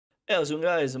Hey, how's it going,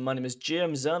 guys? My name is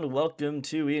James and welcome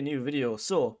to a new video.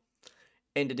 So,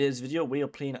 in today's video, we are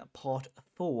playing part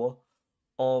 4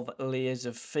 of Layers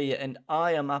of Fear, and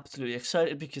I am absolutely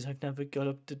excited because I've never got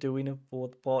up to doing a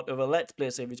 4th part of a Let's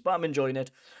Play series, but I'm enjoying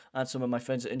it, and some of my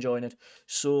friends are enjoying it.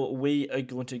 So, we are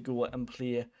going to go and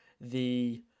play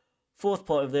the 4th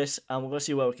part of this, and we're going to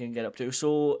see where we can get up to.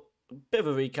 So, a bit of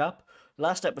a recap.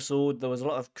 Last episode, there was a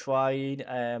lot of crying,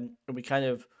 and we kind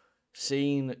of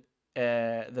seen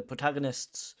the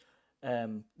protagonist's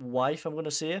wife, I'm going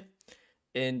to say,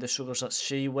 in the struggles that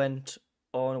she went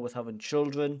on with having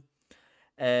children.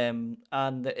 And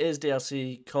there is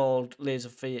DLC called Layers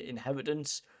of Fear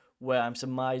Inheritance, where I'm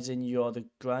surmising you're the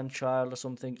grandchild or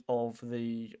something of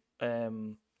the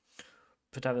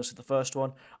protagonist of the first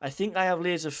one. I think I have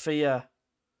Layers of Fear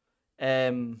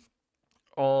on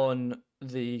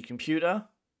the computer.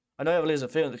 I know I have Layers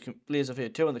of Fear, Layers of Fear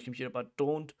 2 on the computer, but I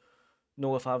don't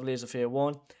know if I have Layers of Fear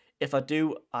 1. If I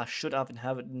do, I should have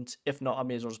Inheritance. If not, I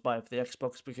may as well just buy it for the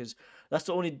Xbox, because that's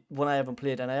the only one I haven't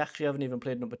played, and I actually haven't even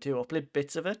played number 2. I've played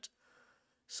bits of it.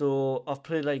 So I've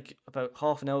played like about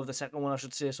half an hour of the second one, I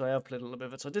should say, so I have played a little bit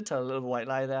of it. So I did tell a little white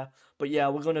lie there. But yeah,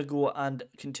 we're going to go and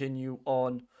continue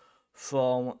on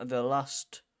from the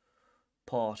last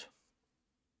part.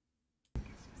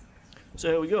 So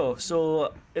here we go.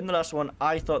 So in the last one,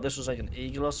 I thought this was like an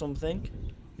eagle or something.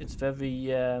 It's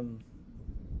very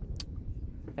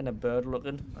kind of bird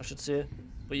looking, I should say.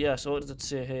 But yeah, so what does it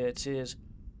say here? It says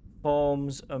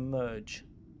forms emerge.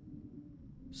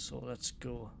 So let's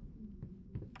go.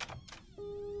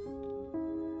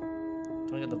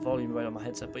 Trying to get the volume right on my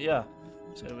headset, but yeah.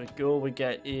 So here we go, we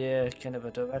get a kind of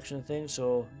a direction thing,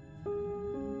 so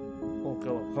oh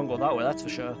god, can't go that way, that's for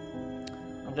sure.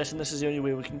 I'm guessing this is the only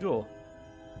way we can go.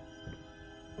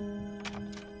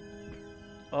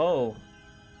 Oh.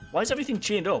 Why is everything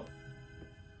chained up?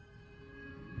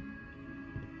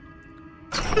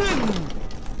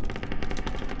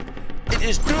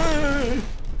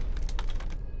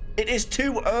 It is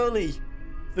too early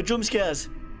for jump scares.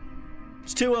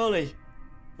 It's too early,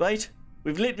 right?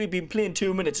 We've literally been playing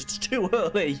 2 minutes. It's too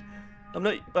early. I'm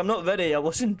not ready. I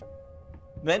wasn't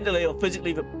mentally or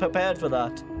physically prepared for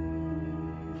that.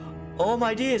 Oh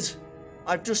my days!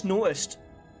 I've just noticed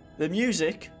the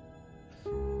music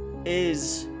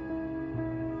is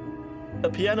a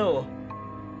piano.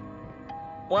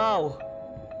 Wow.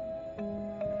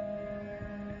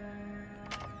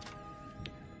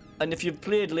 And if you've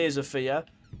played Layers of Fear,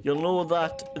 you'll know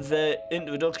that the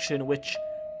introduction, which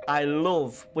I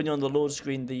love when you're on the load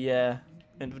screen, the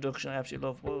introduction I absolutely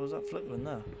love. What was that flickering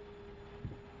there?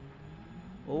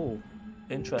 Oh,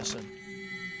 interesting.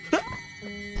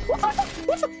 What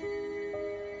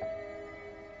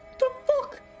the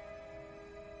fuck?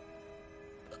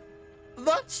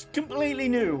 That's completely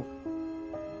new.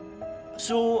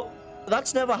 So,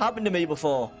 that's never happened to me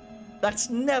before.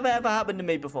 That's never ever happened to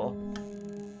me before.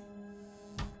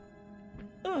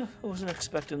 I wasn't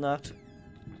expecting that.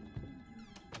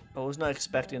 I was not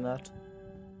expecting that.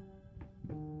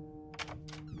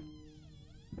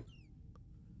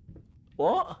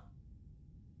 What?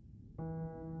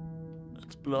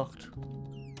 It's blocked.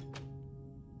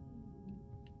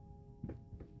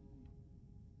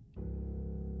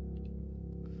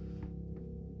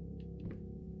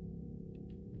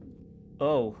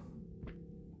 Oh.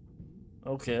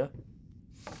 Okay.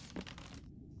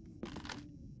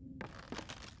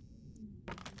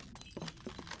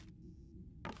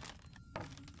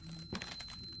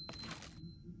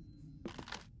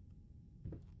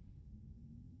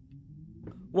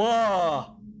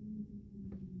 Whoa!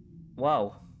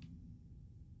 Wow.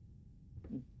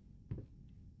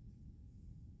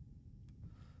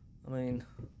 I mean...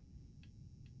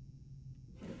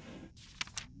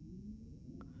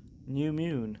 New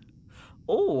moon.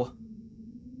 Oh!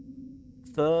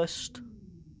 First...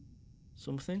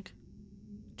 something?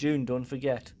 June, don't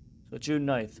forget. So June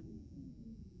 9th.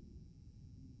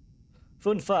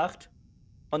 Fun fact,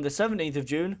 on the 17th of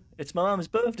June, it's my mum's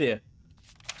birthday.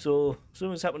 So,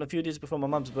 something's happened a few days before my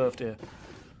mum's birthday.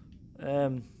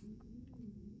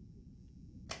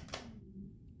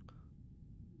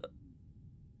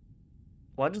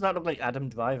 Why does that look like Adam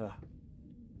Driver?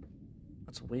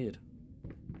 That's weird.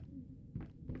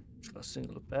 Just got a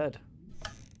single bed.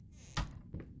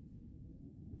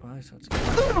 Right, that's...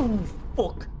 Oh,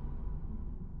 fuck!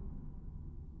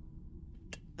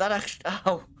 That actually...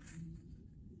 Ow!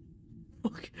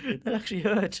 Fuck, that actually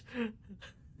hurt.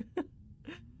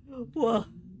 What?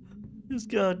 This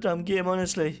goddamn game,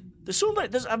 honestly. There's so many.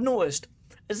 I've noticed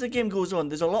as the game goes on,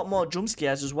 there's a lot more jump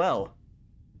scares as well.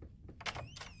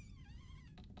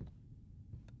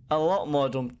 A lot more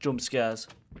jump scares.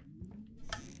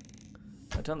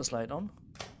 I turn this light on.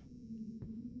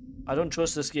 I don't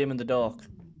trust this game in the dark.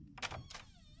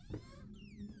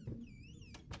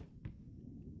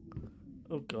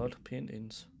 Oh god,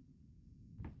 paintings.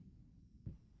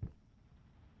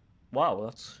 Wow,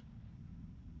 that's...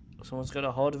 Someone's got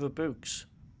a hoard of books.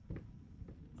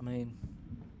 I mean...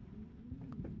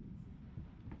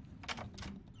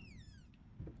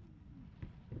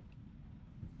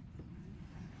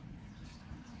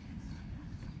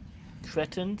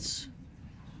 Cretins?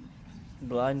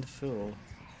 Blind fool.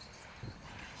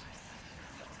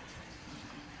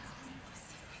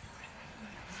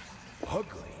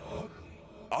 Ugly.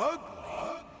 Ugly.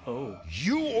 Oh.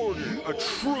 You ordered a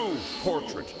true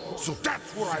portrait, so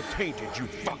that's what I painted, you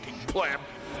fucking pleb.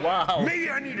 Wow. Maybe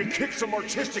I need to kick some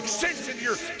artistic sense into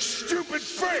your stupid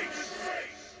face.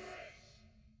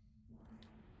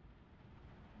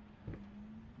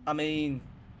 I mean...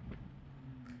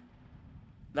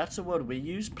 That's a word we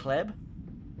use, pleb.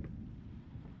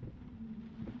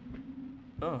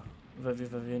 Oh, very,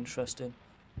 very interesting.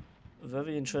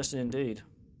 Very interesting indeed.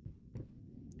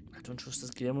 I don't trust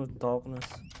this game with darkness.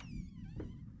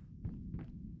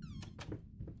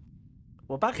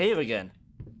 We're back here again.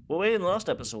 We're way in the last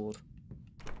episode.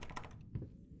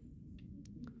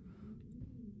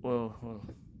 Whoa, whoa.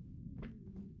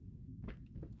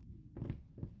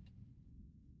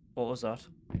 What was that?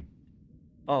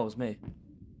 Oh, it was me.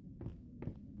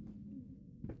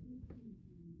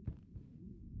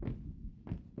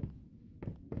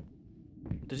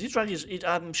 Does he drag his...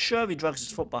 I'm sure he drags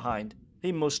his foot behind.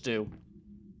 He must do.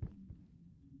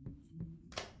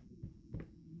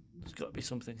 There's got to be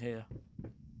something here.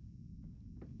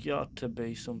 Got to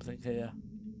be something here.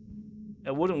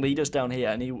 It wouldn't lead us down here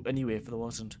anyway if there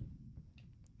wasn't.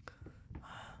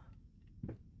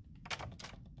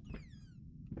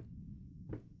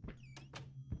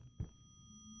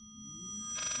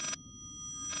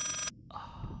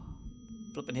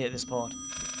 Flipping hit this part.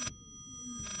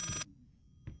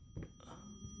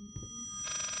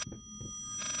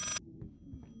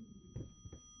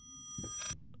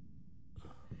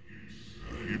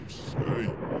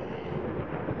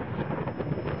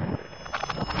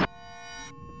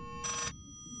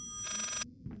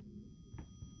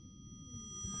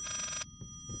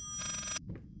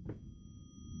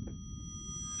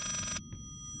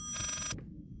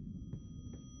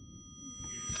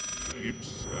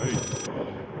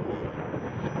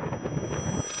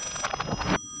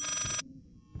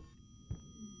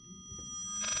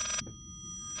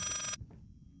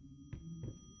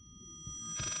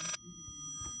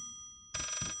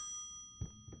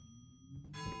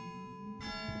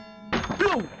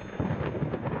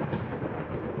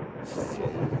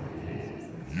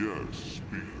 Yes,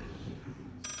 speak.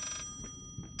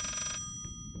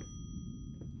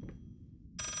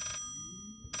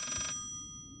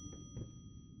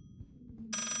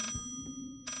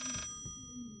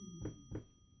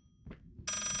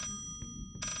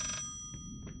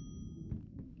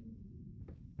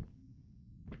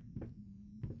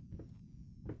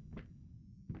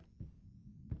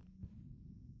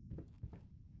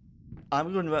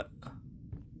 I'm going to...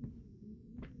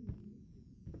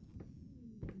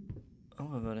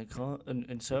 Oh, I'm running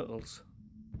in circles.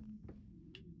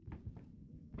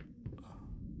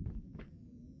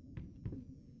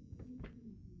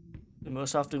 We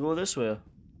must have to go this way.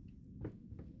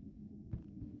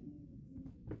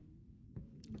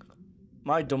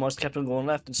 My dumbass kept on going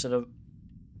left instead of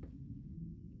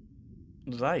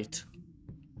right.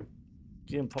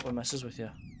 Game proper messes with you.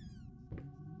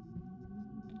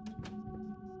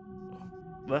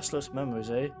 Restless memories,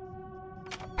 eh?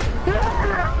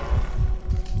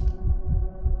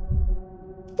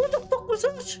 What the fuck was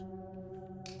that?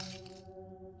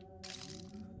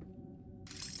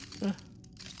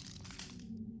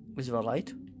 Is there a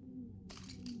light?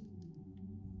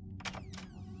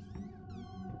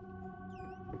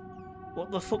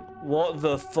 What the fuck? What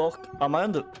the fuck? Am I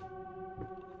on the...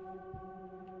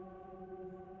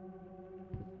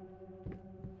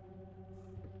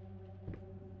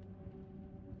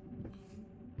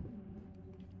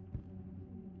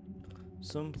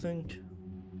 Something?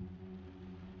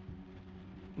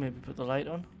 Maybe put the light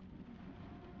on?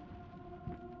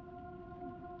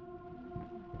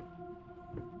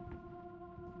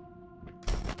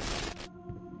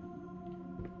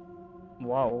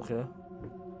 Wow, okay.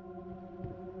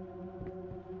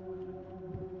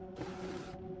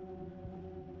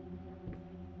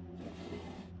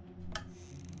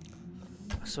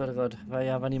 I swear to God, if I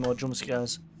have any more jump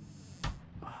scares,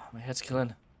 my head's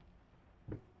killing.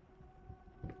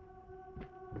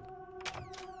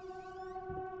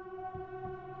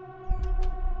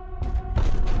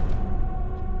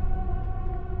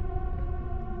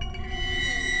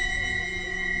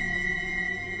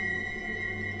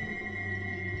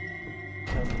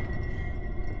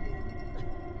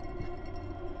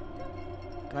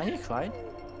 crying?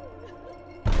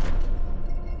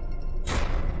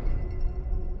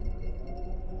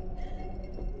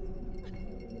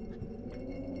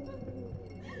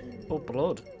 Oh,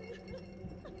 blood.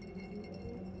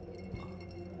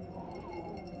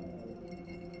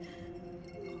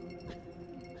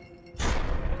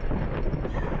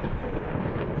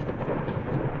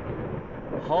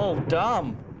 Oh,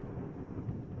 damn.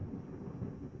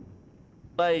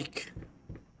 Like...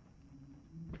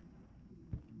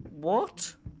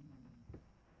 What?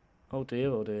 Oh dear,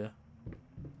 oh dear.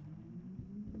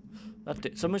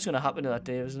 Something's gonna happen to that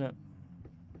Dave, isn't it?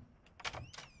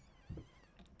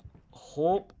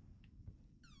 Hope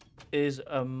is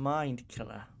a mind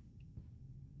killer.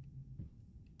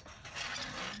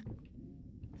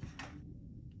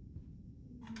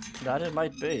 That it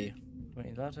might be. I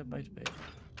mean, that it might be.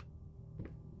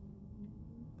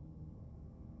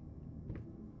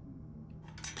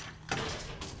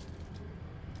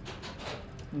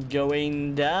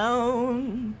 Going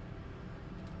down.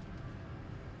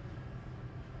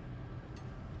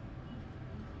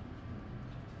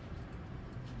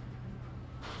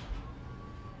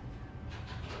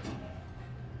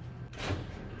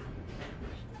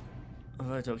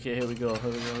 Alright, okay, here we go,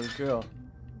 here we go, here we go.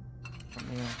 Let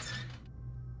me out.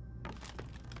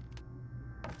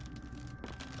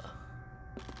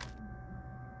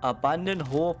 Abandon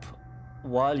hope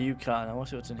while you can. I want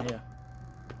to see what's in here.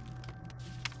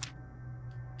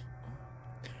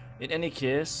 In any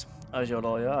case, as your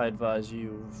lawyer, I advise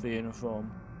you refrain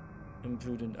from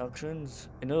imprudent actions.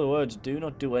 In other words, do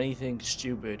not do anything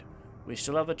stupid. We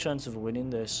still have a chance of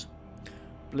winning this.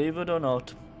 Believe it or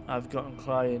not, I've gotten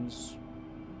clients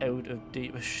out of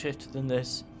deeper shit than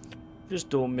this. Just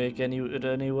don't make it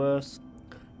any worse.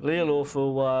 Lay low for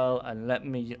a while and let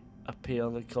me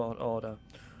appeal the court order.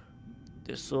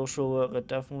 This social worker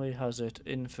definitely has it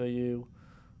in for you.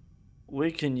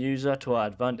 We can use that to our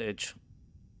advantage.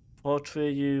 Portray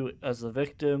you as the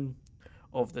victim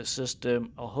of the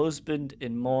system, a husband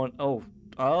in mourn.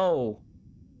 Oh,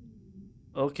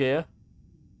 okay.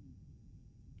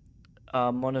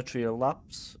 A monetary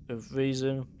lapse of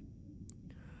reason,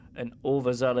 an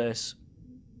overzealous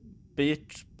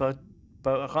bitch, but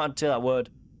I can't say that word.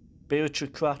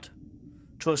 Bureaucrat.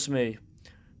 Trust me,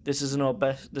 this is our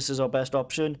best. This is our best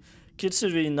option,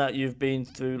 considering that you've been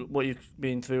through what you've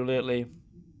been through lately.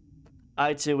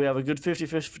 I'd say we have a good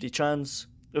 50-50 chance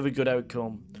of a good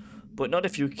outcome, but not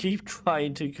if you keep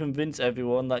trying to convince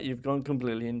everyone that you've gone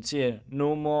completely insane.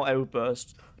 No more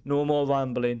outbursts, no more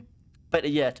rambling. Better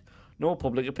yet, no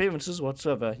public appearances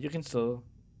whatsoever. You can still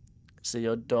see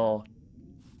your door.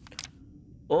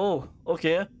 Oh,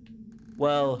 okay.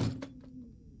 Well,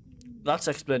 that's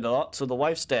explained a lot. So the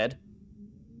wife's dead,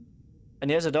 and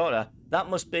he has a daughter. That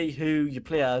must be who you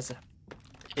play as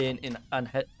in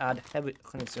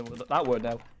that word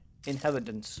now.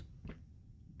 Inheritance.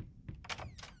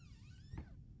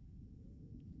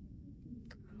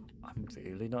 I'm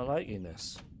really not liking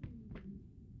this.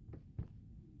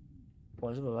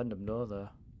 Why is there a random door there?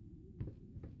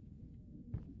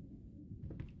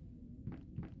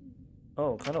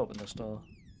 Oh, can I open this door?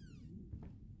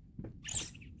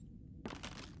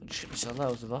 Shit myself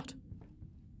out of that.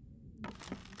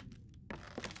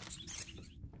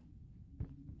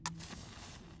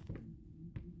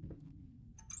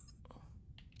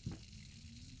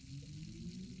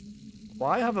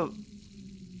 Why have a...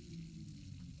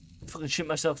 Fucking shoot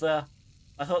myself there.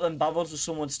 I thought them bubbles was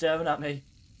someone staring at me.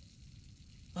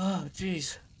 Oh,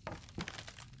 jeez.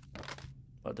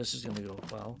 Well, this is gonna go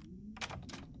well.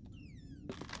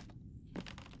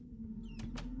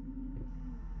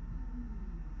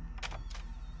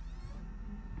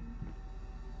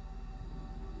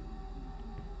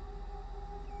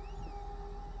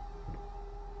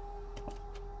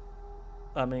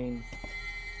 I mean...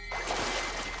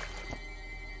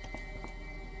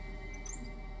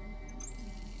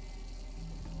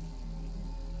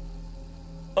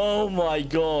 Oh my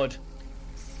god!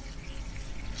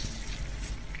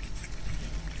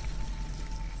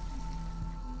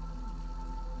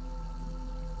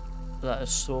 That is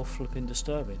so flipping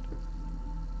disturbing.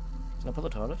 Can I put the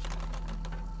toilet?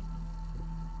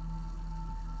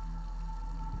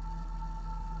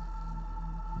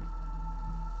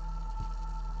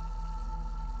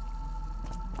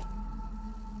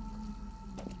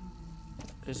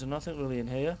 Is there nothing really in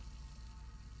here?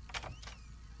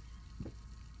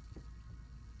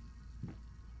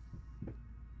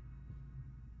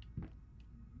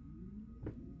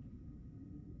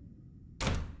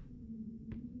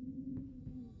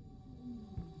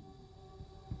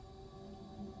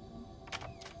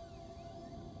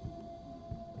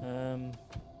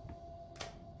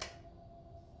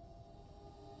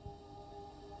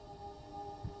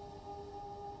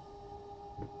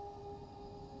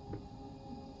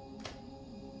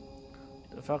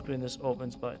 The fact being this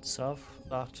opens by itself,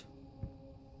 that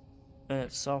in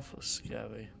itself was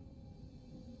scary.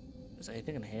 Is there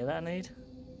anything in here that I need?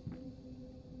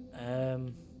 I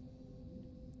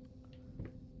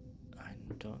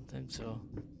don't think so.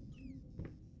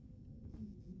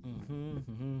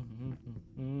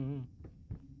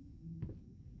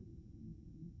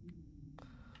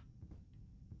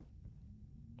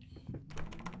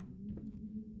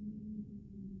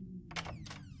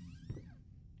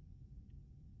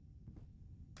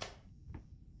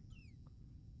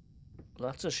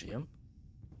 That's a shame.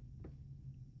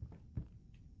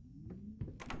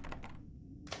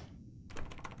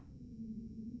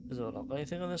 Is there not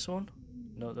anything on this one?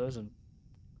 No, there isn't.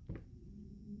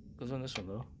 There's on this one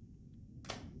though.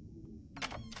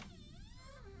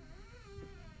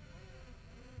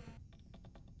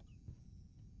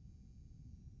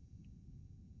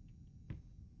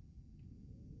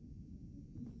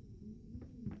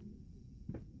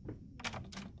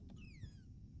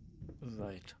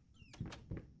 Right.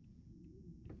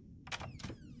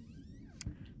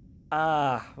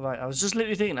 Ah, right. I was just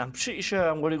literally thinking, I'm pretty sure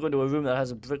I'm going to go into a room that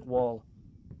has a brick wall.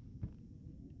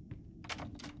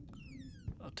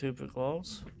 Or 2 brick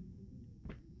walls.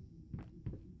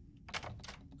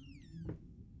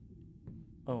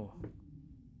 Oh.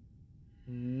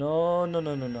 No, no,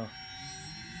 no, no, no.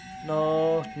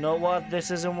 No, not what. This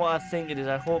isn't what I think it is.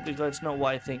 I hope because it's not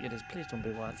what I think it is. Please don't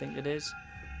be what I think it is.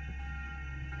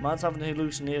 Man's having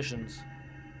hallucinations.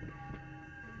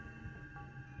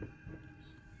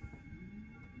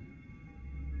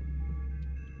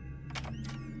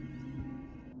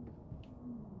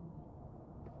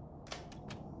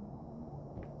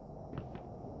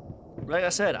 Like I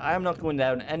said, I am not going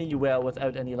down anywhere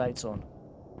without any lights on.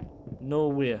 No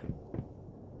way.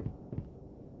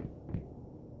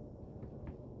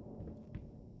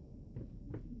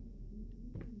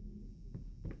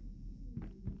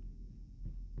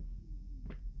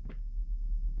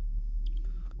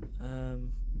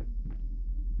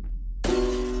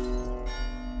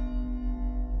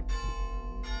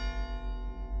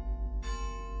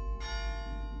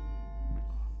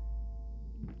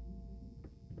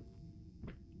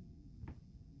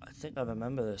 I think I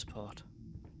remember this part.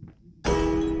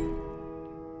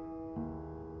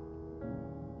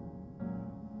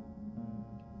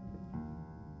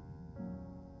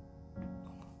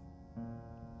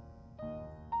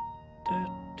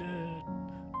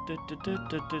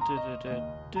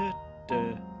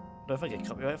 What if I get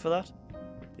copyright for that?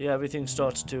 Yeah, everything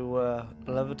starts to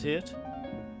levitate,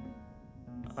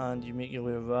 and you make your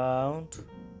way around,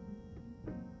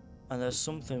 and there's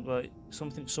something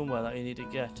something somewhere that you need to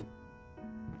get.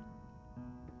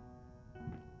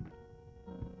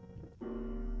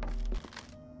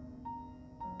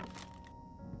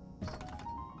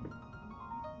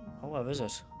 Oh, where is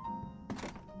it?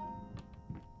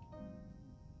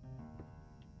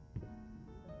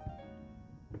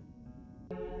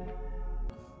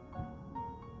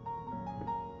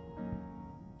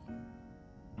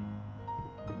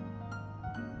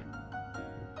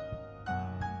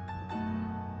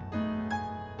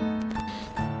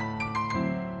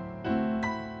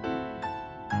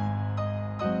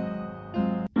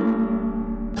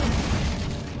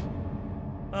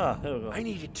 Ah, there we go. I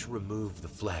needed to remove the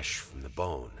flesh from the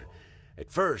bone.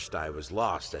 At first, I was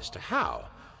lost as to how,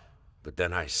 but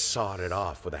then I sawed it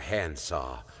off with a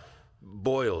handsaw,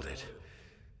 boiled it,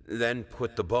 then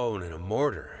put the bone in a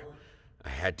mortar. I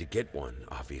had to get one,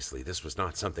 obviously. This was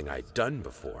not something I'd done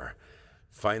before.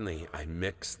 Finally, I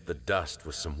mixed the dust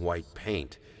with some white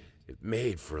paint. It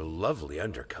made for a lovely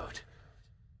undercoat.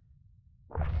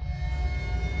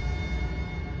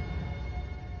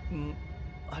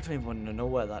 I don't even want to know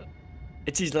where that...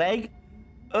 It's his leg?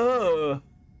 Oh!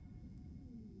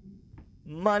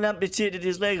 Man amputated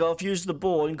his leg off, used the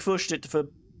ball and crushed it for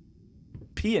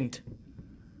paint.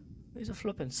 He's a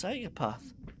flipping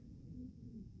psychopath.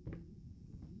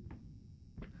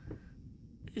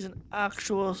 He's an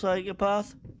actual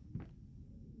psychopath.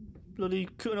 Bloody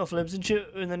cutting off limbs and shit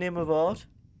in the name of art.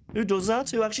 Who does that?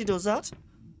 Who actually does that?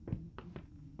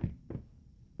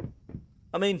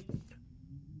 I mean...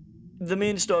 The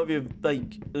main story of,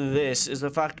 like, this is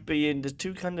the fact being there's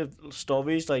two kind of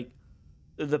stories, like,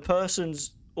 the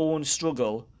person's own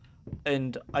struggle,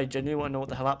 and I genuinely want to know what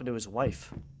the hell happened to his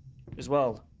wife, as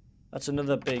well. That's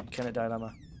another big kind of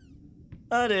dilemma.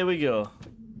 Ah, there we go.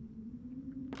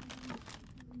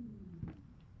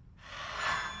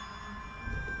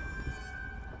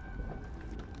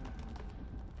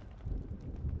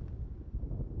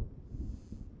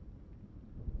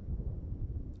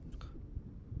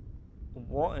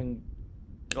 What in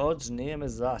God's name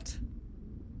is that?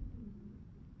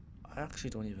 I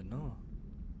actually don't even know.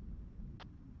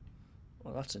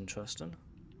 Well, that's interesting.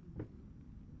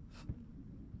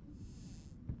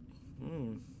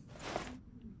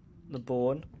 The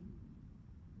bone.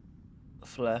 The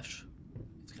flesh.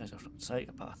 This guy's a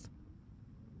psychopath.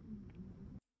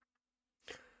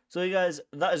 So you guys,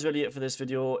 that is really it for this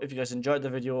video. If you guys enjoyed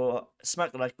the video,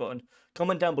 smack the like button.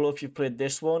 Comment down below if you've played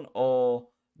this one or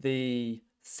the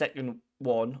second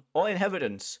one or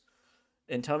Inheritance.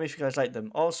 And tell me if you guys like them.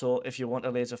 Also, if you want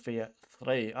a Layers of Fear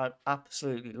 3, I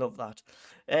absolutely love that.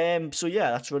 So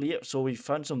yeah, that's really it. So we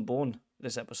found some bone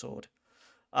this episode.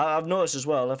 I've noticed as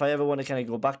well, if I ever want to kind of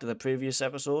go back to the previous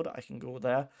episode, I can go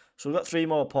there. So we've got 3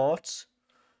 more parts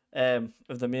of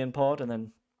the main part, and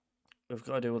then we've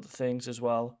got to do other things as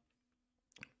well.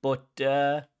 But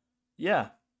yeah,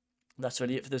 that's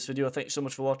really it for this video. Thank you so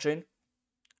much for watching.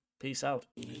 Peace out.